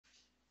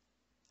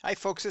Hi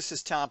folks, this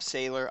is Tom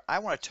Saylor. I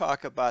want to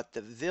talk about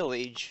the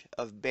Village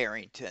of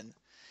Barrington.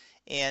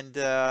 And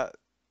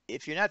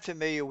if you're not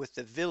familiar with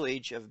the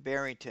Village of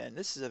Barrington,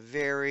 this is a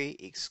very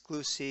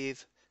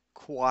exclusive,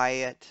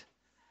 quiet,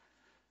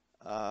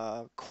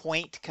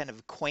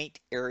 quaint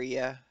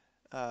area.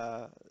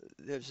 Uh,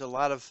 there's a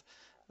lot of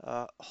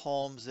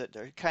homes that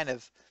are kind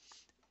of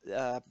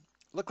uh,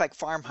 look like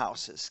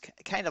farmhouses,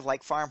 kind of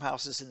like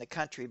farmhouses in the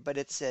country, but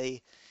it's a,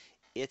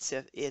 it's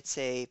a,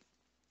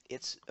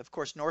 it's of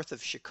course north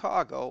of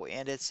Chicago,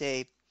 and it's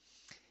a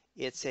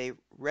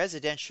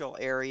residential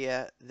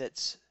area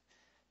that's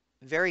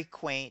very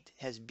quaint,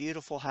 has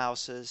beautiful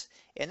houses,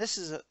 and this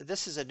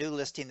is a new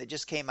listing that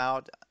just came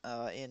out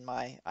in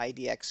my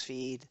IDX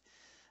feed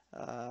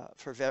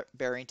for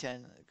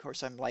Barrington. Of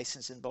course, I'm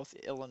licensed in both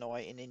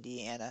Illinois and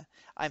Indiana.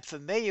 I'm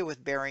familiar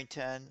with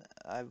Barrington.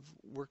 I've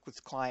worked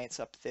with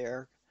clients up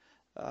there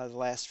the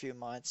last few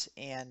months,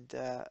 and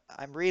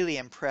I'm really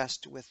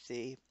impressed with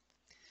the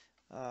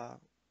uh,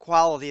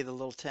 quality of the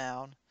little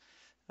town.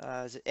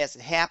 As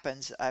it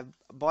happens, I've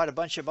bought a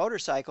bunch of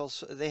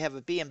motorcycles. They have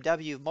a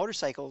BMW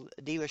motorcycle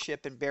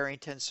dealership in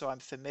Barrington, so I'm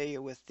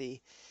familiar with the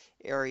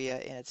area,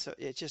 and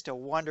it's just a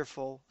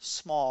wonderful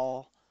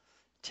small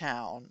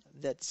town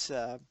that's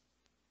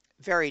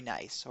very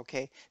nice.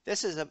 Okay,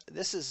 this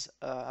is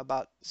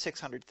about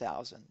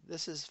 600,000.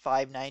 This is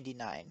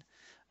 599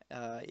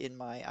 in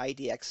my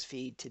IDX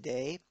feed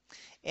today,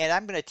 and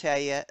I'm going to tell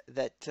you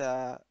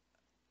that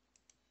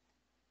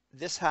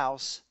this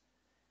house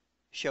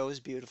shows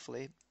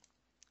beautifully,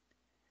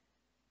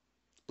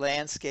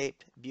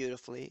 landscaped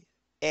beautifully,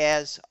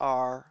 as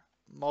are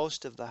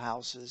most of the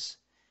houses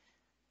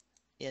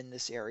in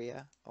this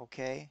area,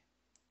 okay?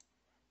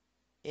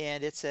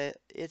 And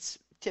it's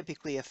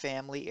typically a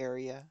family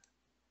area.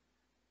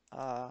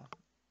 Uh,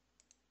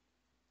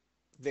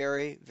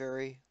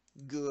 very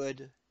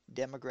good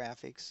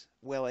demographics,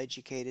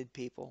 well-educated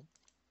people.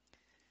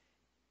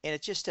 And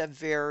it's just a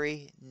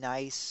very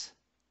nice,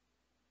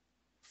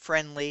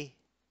 friendly,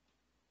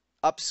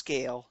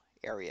 upscale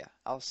area.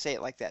 I'll say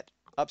it like that,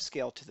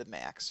 upscale to the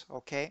max,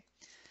 okay?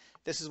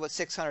 This is what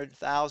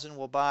 600,000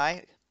 will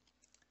buy.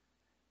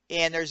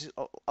 And there's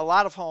a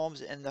lot of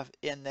homes in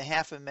the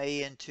half a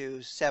million to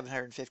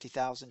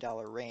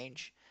 $750,000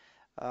 range.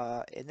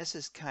 And this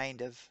is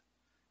kind of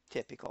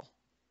typical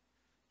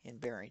in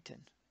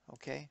Barrington,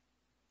 okay?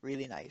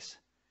 Really nice.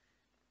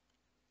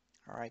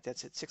 All right,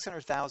 that's it.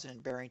 600,000 in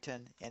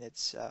Barrington, and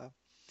it's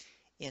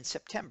in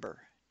September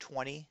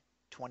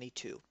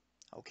 2022.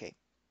 Okay,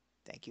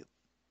 thank you.